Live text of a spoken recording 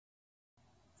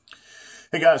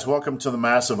Hey guys, welcome to the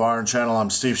Massive Iron Channel. I'm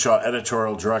Steve Shaw,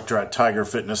 Editorial Director at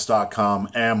TigerFitness.com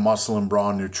and Muscle and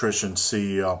Brawn Nutrition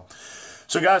CEO.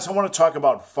 So guys, I want to talk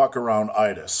about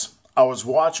CKarounditis. I was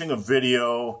watching a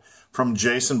video from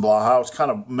Jason Blaha. I was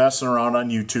kind of messing around on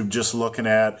YouTube just looking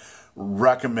at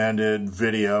recommended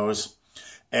videos.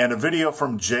 And a video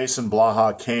from Jason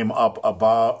Blaha came up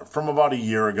from about a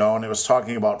year ago, and it was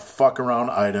talking about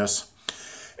CKarounditis.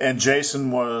 And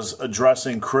Jason was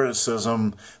addressing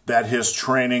criticism that his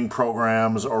training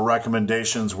programs or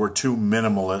recommendations were too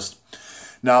minimalist.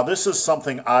 Now, this is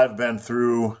something I've been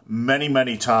through many,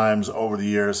 many times over the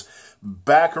years.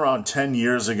 Back around 10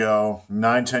 years ago,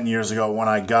 9-10 years ago, when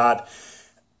I got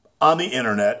on the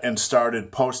internet and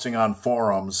started posting on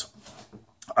forums,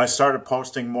 I started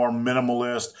posting more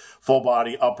minimalist,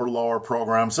 full-body, upper-lower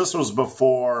programs. This was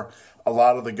before a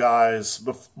lot of the guys,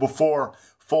 before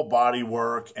full body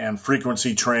work and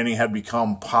frequency training had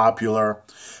become popular.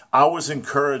 I was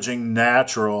encouraging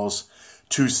naturals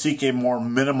to seek a more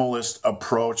minimalist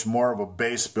approach, more of a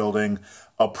base building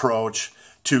approach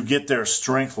to get their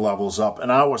strength levels up. And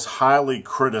I was highly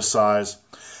criticized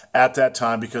at that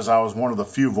time because I was one of the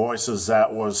few voices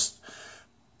that was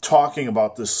talking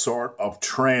about this sort of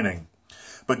training.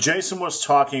 But Jason was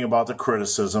talking about the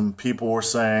criticism. People were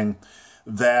saying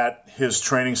that his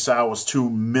training style was too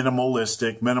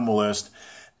minimalist,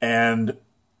 and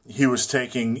he was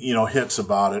taking, hits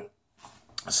about it.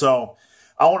 So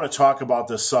I want to talk about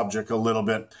this subject a little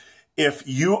bit. If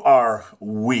you are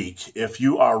weak, if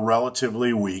you are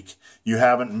relatively weak, you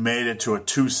haven't made it to a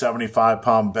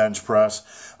 275-pound bench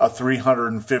press, a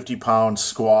 350-pound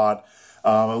squat,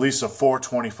 at least a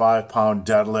 425-pound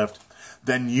deadlift,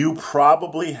 then you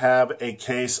probably have a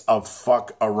case of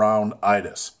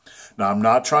CKarounditis. Now, I'm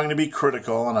not trying to be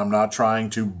critical, and I'm not trying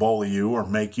to bully you or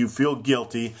make you feel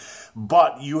guilty,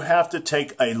 but you have to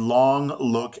take a long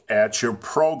look at your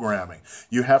programming.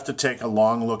 You have to take a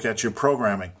long look at your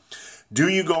programming. Do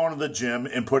you go into the gym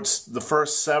and put the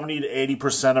first 70 to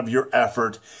 80% of your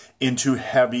effort into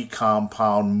heavy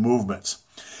compound movements?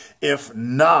 If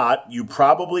not, you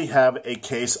probably have a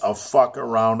case of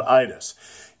CKarounditis.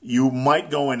 You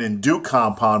might go in and do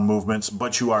compound movements,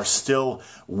 but you are still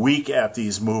weak at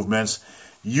these movements.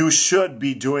 You should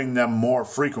be doing them more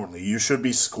frequently. You should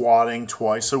be squatting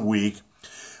twice a week.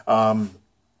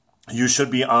 You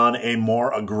should be on a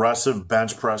more aggressive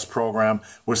bench press program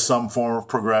with some form of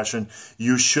progression.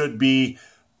 You should be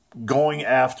going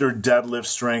after deadlift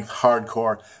strength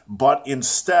hardcore, but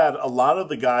instead, a lot of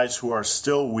the guys who are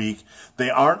still weak, they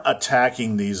aren't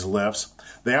attacking these lifts.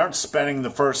 They aren't spending the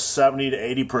first 70 to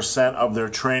 80% of their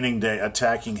training day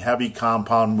attacking heavy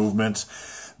compound movements.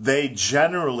 They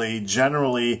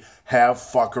generally have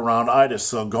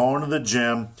CKarounditis. They'll go into the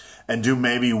gym and do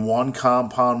maybe one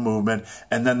compound movement,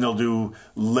 and then they'll do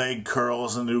leg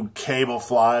curls and do cable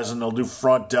flies, and they'll do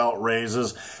front delt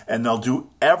raises, and they'll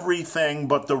do everything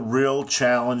but the real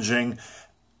challenging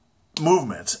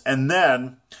movements. And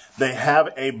then they have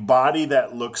a body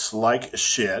that looks like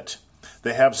shit.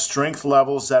 They have strength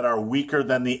levels that are weaker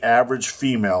than the average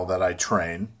female that I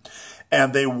train.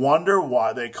 And they wonder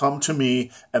why. They come to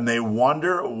me and they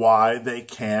wonder why they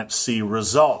can't see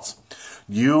results.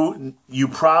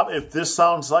 If this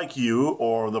sounds like you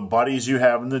or the buddies you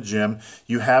have in the gym,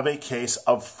 you have a case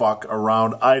of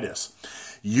CKarounditis.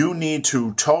 You need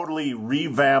to totally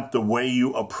revamp the way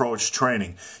you approach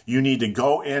training. You need to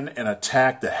go in and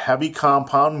attack the heavy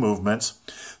compound movements.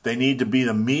 They need to be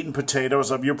the meat and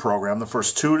potatoes of your program, the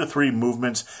first 2 to 3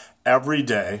 movements every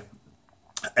day.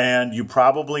 And you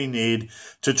probably need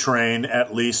to train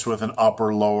at least with an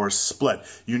upper-lower split.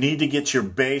 You need to get your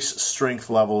base strength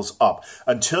levels up.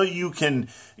 Until you can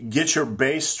get your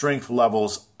base strength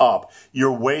levels up,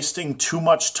 you're wasting too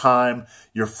much time.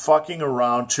 You're fucking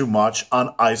around too much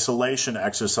on isolation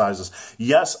exercises.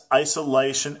 Yes,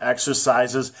 isolation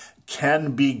exercises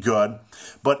can be good,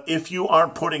 but if you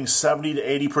aren't putting 70 to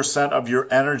 80% of your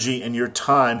energy and your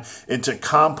time into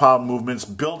compound movements,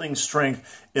 building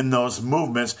strength in those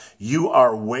movements, you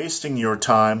are wasting your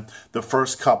time the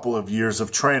first couple of years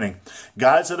of training.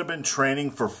 Guys that have been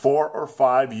training for 4 or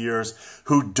 5 years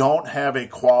who don't have a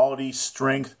quality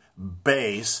strength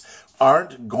base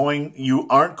you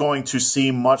aren't going to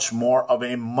see much more of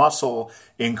a muscle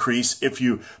increase if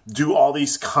you do all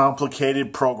these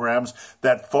complicated programs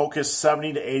that focus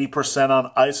 70 to 80%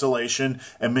 on isolation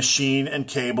and machine and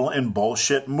cable and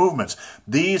bullshit movements.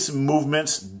 These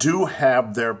movements do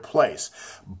have their place,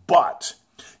 but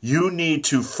you need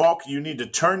to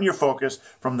turn your focus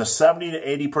from the 70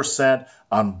 to 80%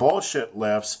 on bullshit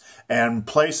lifts and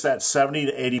place that 70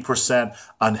 to 80%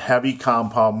 on heavy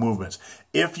compound movements.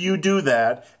 If you do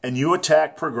that and you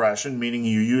attack progression, meaning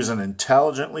you use an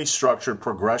intelligently structured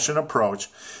progression approach,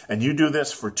 and you do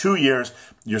this for 2 years,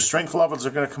 your strength levels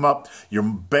are going to come up, your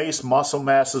base muscle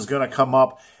mass is going to come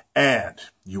up, and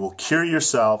you will cure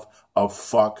yourself of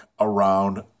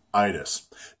fuck-around-itis.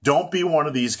 Don't be one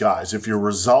of these guys. If your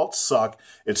results suck,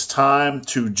 it's time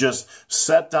to just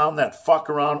set down that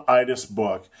fuck-around-itis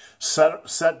book,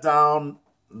 set down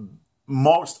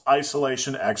most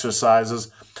isolation exercises,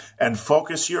 and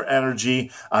focus your energy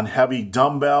on heavy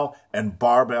dumbbell and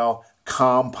barbell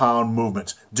compound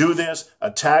movements. Do this,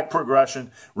 attack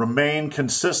progression, remain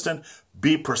consistent,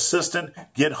 be persistent,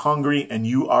 get hungry, and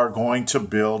you are going to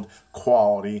build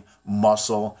quality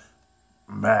muscle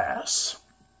mass.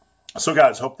 So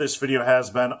guys, hope this video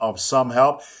has been of some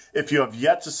help. If you have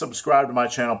yet to subscribe to my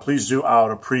channel, please do. I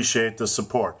would appreciate the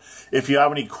support. If you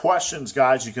have any questions,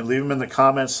 guys, you can leave them in the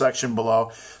comments section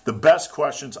below. The best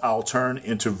questions I'll turn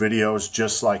into videos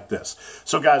just like this.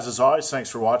 So guys, as always, thanks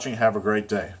for watching. Have a great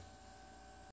day.